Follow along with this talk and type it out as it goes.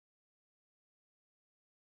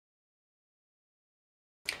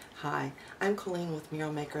Hi, I'm Colleen with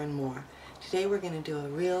Mural Maker and More. Today we're going to do a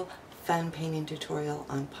real fun painting tutorial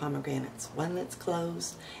on pomegranates. One that's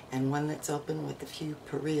closed and one that's open with a few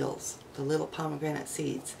perennials, the little pomegranate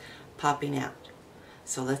seeds popping out.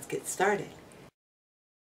 So let's get started.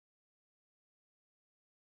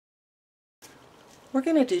 We're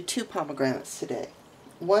going to do two pomegranates today.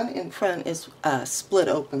 One in front is split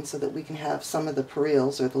open so that we can have some of the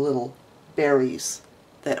perennials or the little berries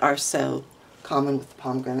that are so common with the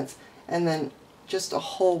pomegranates, and then just a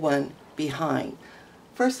whole one behind.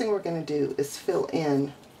 First thing we're going to do is fill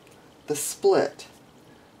in the split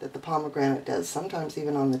that the pomegranate does, sometimes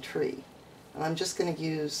even on the tree. And I'm just going to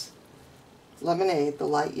use lemonade, the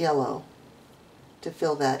light yellow, to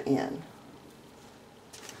fill that in.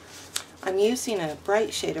 I'm using a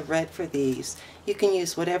bright shade of red for these. You can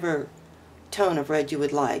use whatever tone of red you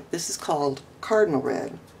would like. This is called cardinal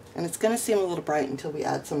red, and it's going to seem a little bright until we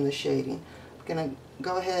add some of the shading. I'm going to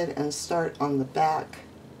go ahead and start on the back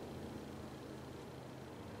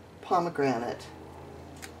pomegranate,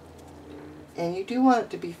 and you do want it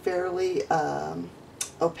to be fairly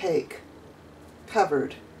opaque,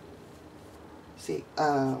 covered, see,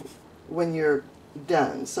 when you're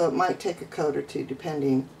done. So it might take a coat or two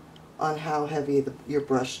depending on how heavy your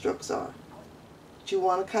brush strokes are. But you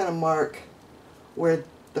want to kind of mark where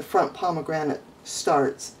the front pomegranate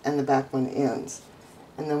starts and the back one ends.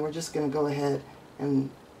 And then we're just going to go ahead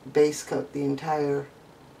and base coat the entire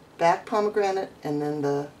back pomegranate and then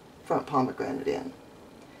the front pomegranate in.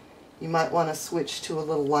 You might want to switch to a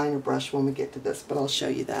little liner brush when we get to this, but I'll show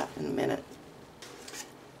you that in a minute.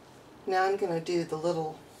 Now I'm going to do the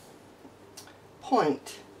little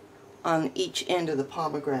point on each end of the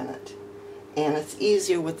pomegranate, and it's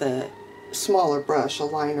easier with a smaller brush, a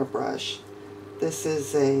liner brush. This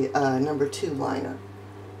is a number 2 liner,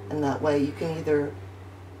 and that way you can either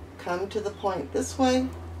come to the point this way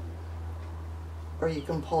or you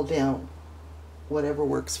can pull down, whatever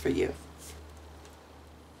works for you.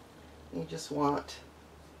 You just want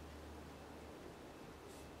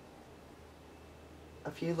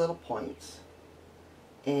a few little points,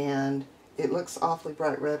 and it looks awfully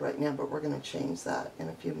bright red right now, but we're going to change that in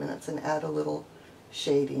a few minutes and add a little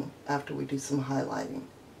shading after we do some highlighting.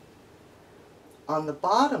 On the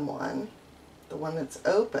bottom one, the one that's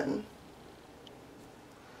open,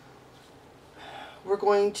 we're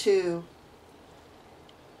going to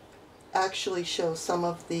actually show some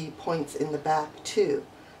of the points in the back too.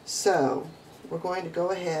 So we're going to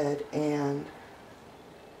go ahead and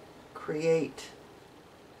create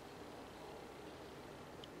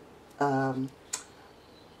a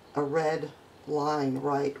red line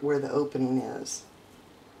right where the opening is.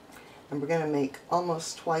 And we're going to make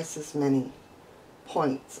almost twice as many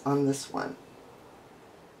points on this one.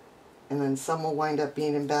 And then some will wind up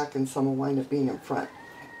being in back and some will wind up being in front.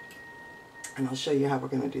 And I'll show you how we're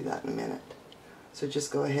going to do that in a minute. So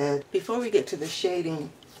just go ahead. Before we get to the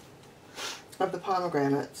shading of the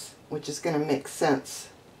pomegranates, which is going to make sense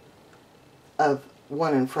of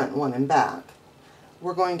one in front and one in back,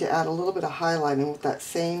 we're going to add a little bit of highlighting with that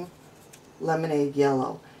same lemonade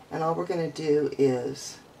yellow. And all we're going to do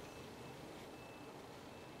is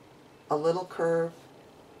a little curve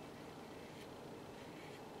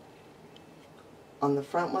on the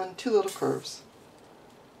front one, 2 little curves.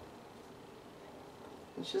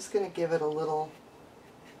 It's just going to give it a little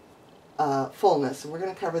fullness. And we're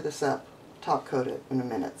going to cover this up, top coat it in a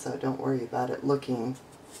minute, so don't worry about it looking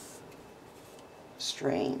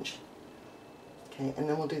strange. Okay, and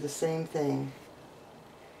then we'll do the same thing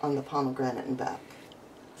on the pomegranate and back.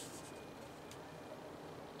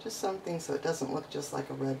 Just something so it doesn't look just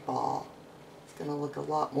like a red ball. It's going to look a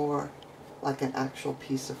lot more like an actual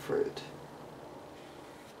piece of fruit.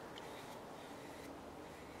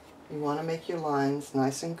 You want to make your lines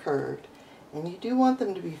nice and curved, and you do want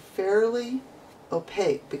them to be fairly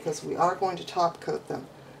opaque because we are going to top coat them.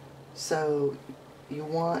 So you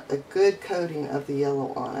want a good coating of the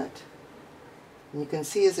yellow on it. And you can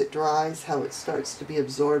see as it dries how it starts to be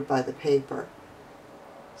absorbed by the paper.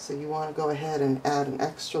 So you want to go ahead and add an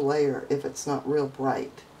extra layer if it's not real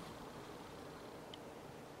bright.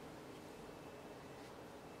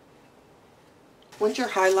 Once your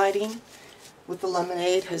highlighting with the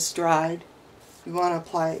lemonade has dried, you want to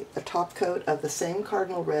apply a top coat of the same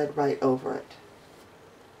cardinal red right over it.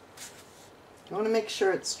 You want to make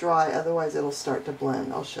sure it's dry, otherwise it'll start to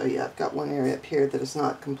blend. I'll show you. I've got one area up here that is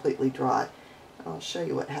not completely dry. And I'll show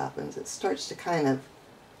you what happens. It starts to kind of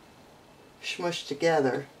smush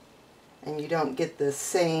together, and you don't get the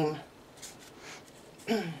same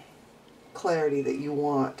clarity that you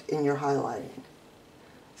want in your highlighting.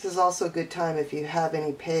 This is also a good time if you have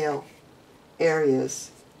any pale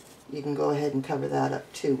areas you can go ahead and cover that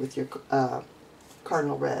up too with your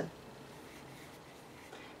cardinal red.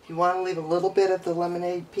 If you want to leave a little bit of the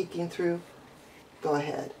lemonade peeking through, go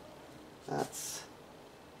ahead. That's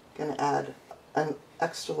going to add an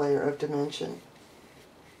extra layer of dimension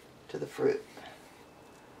to the fruit.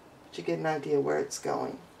 But you get an idea where it's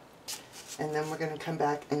going. And then we're going to come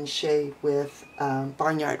back and shade with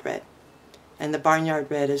Barnyard Red. And the Barnyard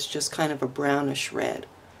Red is just kind of a brownish red.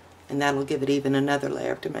 And that'll give it even another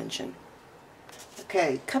layer of dimension.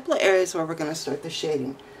 Okay, a couple of areas where we're going to start the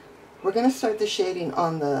shading. We're going to start the shading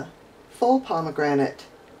on the full pomegranate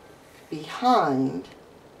behind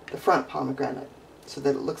the front pomegranate, so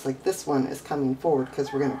that it looks like this one is coming forward,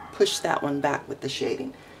 because we're going to push that one back with the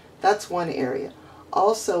shading. That's one area.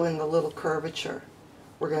 Also in the little curvature,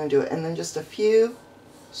 we're going to do it, and then just a few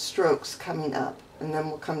strokes coming up, and then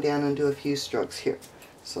we'll come down and do a few strokes here.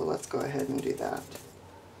 So let's go ahead and do that.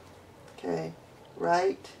 Okay,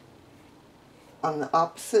 right on the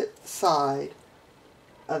opposite side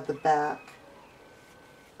of the back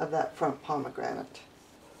of that front pomegranate.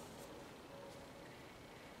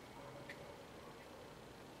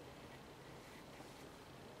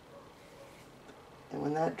 And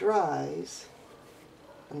when that dries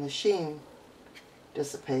and the sheen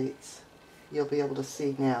dissipates, you'll be able to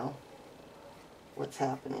see now what's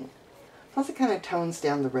happening. Plus it kind of tones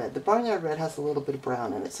down the red. The Barnyard Red has a little bit of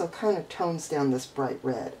brown in it, so it kind of tones down this bright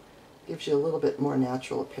red. Gives you a little bit more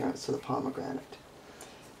natural appearance to the pomegranate.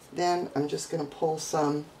 Then I'm just going to pull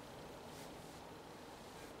some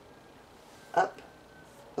up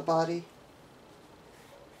the body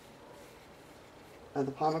of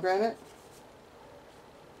the pomegranate.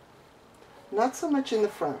 Not so much in the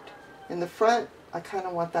front. In the front, I kind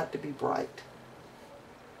of want that to be bright.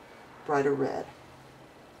 Brighter red.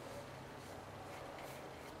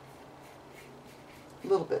 A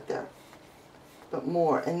little bit there, but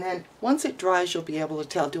more. And then once it dries, you'll be able to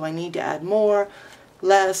tell, do I need to add more,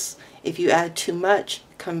 less? If you add too much,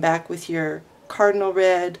 come back with your cardinal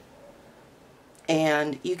red,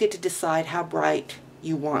 and you get to decide how bright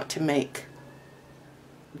you want to make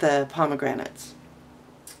the pomegranates.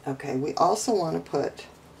 Okay, we also want to put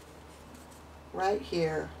right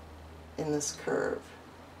here in this curve.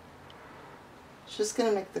 It's just going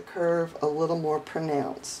to make the curve a little more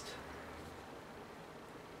pronounced.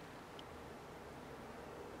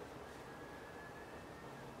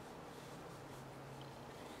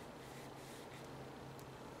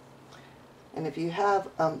 And if you have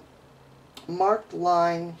a marked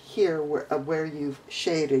line here where you've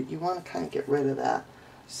shaded, you want to kind of get rid of that.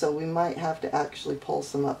 So we might have to actually pull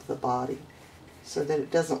some up the body so that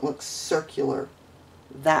it doesn't look circular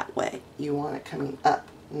that way. You want it coming up,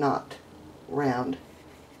 not round.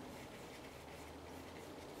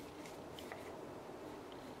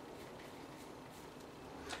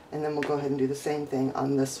 And then we'll go ahead and do the same thing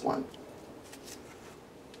on this one.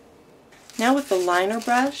 Now with the liner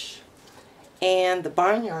brush and the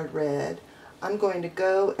Barnyard Red, I'm going to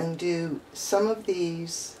go and do some of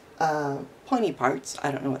these pointy parts.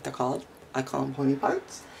 I don't know what they're called. I call them pointy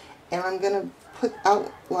parts. And I'm going to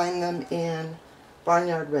outline them in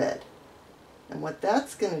Barnyard Red. And what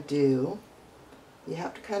that's going to do, you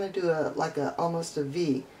have to kind of do almost a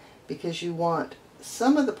V, because you want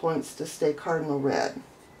some of the points to stay cardinal red.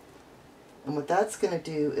 And what that's going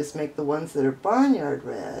to do is make the ones that are Barnyard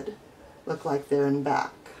Red look like they're in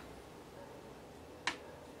back.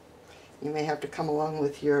 You may have to come along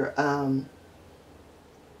with your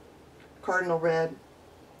cardinal red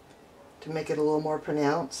to make it a little more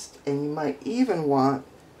pronounced, and you might even want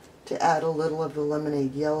to add a little of the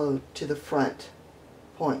lemonade yellow to the front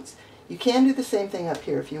points. You can do the same thing up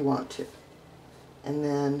here if you want to. And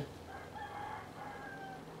then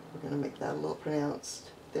we're going to make that a little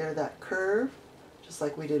pronounced. There, that curve, just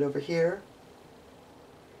like we did over here.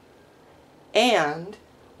 And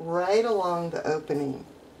right along the opening,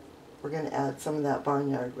 we're going to add some of that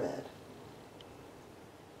Barnyard Red.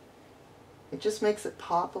 It just makes it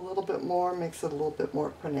pop a little bit more, makes it a little bit more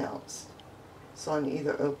pronounced. So on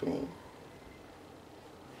either opening,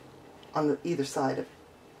 on either side of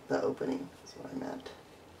the opening is what I meant.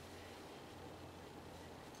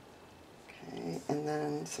 Okay, and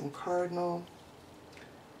then some cardinal.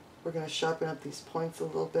 We're going to sharpen up these points a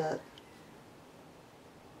little bit.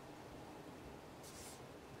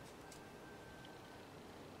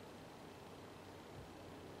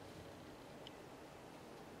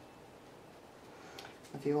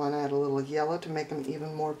 If you want to add a little yellow to make them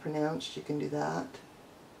even more pronounced, you can do that.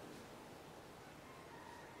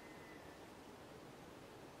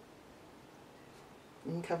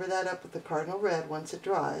 You can cover that up with the cardinal red once it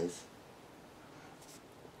dries.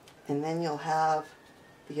 And then you'll have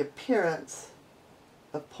the appearance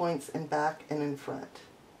of points in back and in front.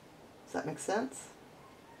 Does that make sense?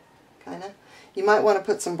 Kinda. You might want to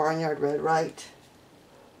put some barnyard red right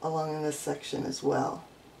along in this section as well.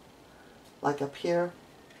 Like up here,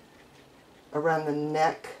 around the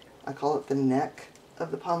neck, I call it the neck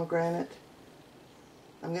of the pomegranate.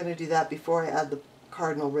 I'm going to do that before I add the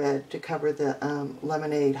cardinal red to cover the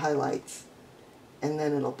lemonade highlights, and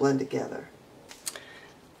then it'll blend together.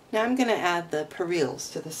 Now I'm going to add the perils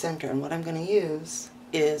to the center, and what I'm going to use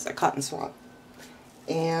is a cotton swab.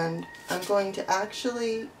 And I'm going to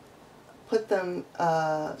actually put them,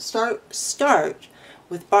 start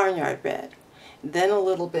with barnyard red, then a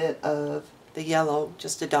little bit of the yellow,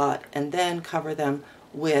 just a dot, and then cover them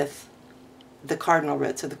with the cardinal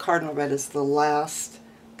red. So the cardinal red is the last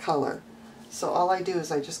color. So all I do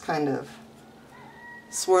is I just kind of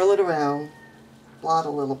swirl it around, blot a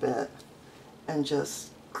little bit, and just,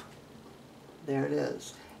 there it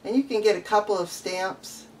is. And you can get a couple of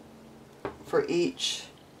stamps for each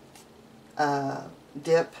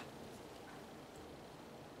dip.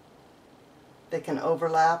 They can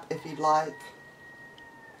overlap if you'd like.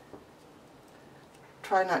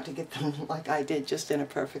 Try not to get them like I did, just in a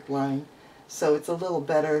perfect line. So it's a little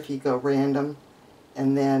better if you go random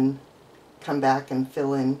and then come back and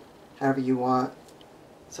fill in however you want.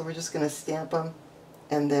 So we're just going to stamp them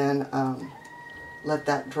and then let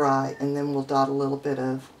that dry, and then we'll dot a little bit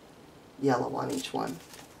of yellow on each one.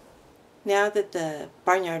 Now that the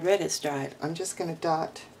barnyard red is dried, I'm just going to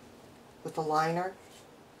dot with a liner,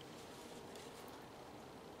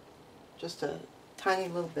 just a tiny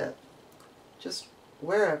little bit, just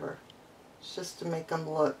wherever, just to make them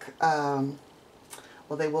look, well,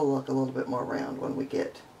 they will look a little bit more round when we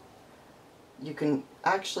get, you can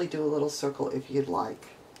actually do a little circle if you'd like,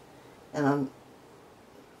 and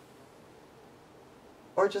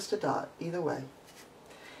or just a dot, either way.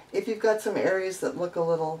 If you've got some areas that look a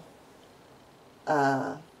little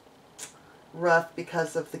rough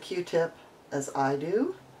because of the Q-tip, as I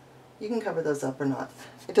do, you can cover those up or not.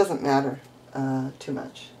 It doesn't matter too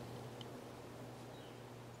much.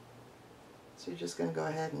 So you're just going to go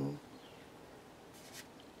ahead and,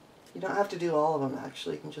 you don't have to do all of them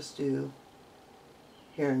actually, you can just do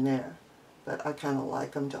here and there, but I kind of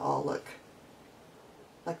like them to all look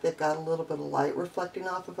like they've got a little bit of light reflecting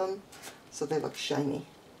off of them, so they look shiny.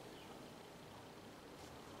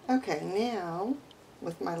 Okay, now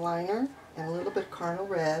with my liner and a little bit of cardinal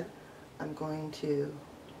red, I'm going to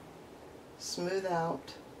smooth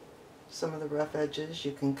out some of the rough edges.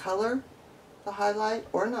 You can color the highlight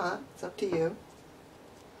or not, it's up to you.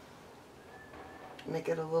 Make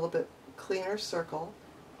it a little bit cleaner circle,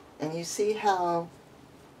 and you see how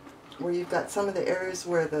where you've got some of the areas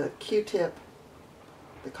where the Q-tip,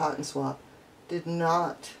 the cotton swab, did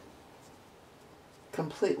not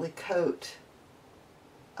completely coat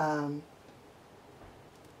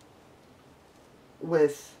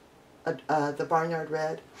with the barnyard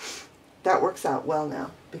red. That works out well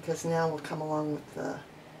now, because now we'll come along with the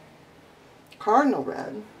cardinal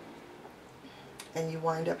red, and you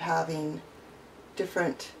wind up having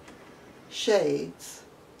different shades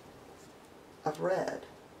of red.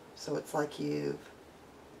 So it's like you've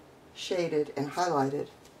shaded and highlighted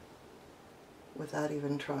without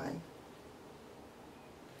even trying.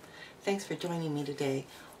 Thanks for joining me today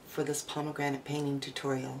for this pomegranate painting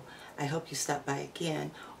tutorial. I hope you stop by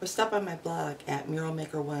again, or stop by my blog at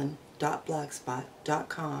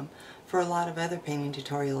muralmaker1.blogspot.com for a lot of other painting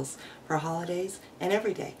tutorials for holidays and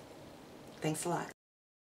every day. Thanks a lot.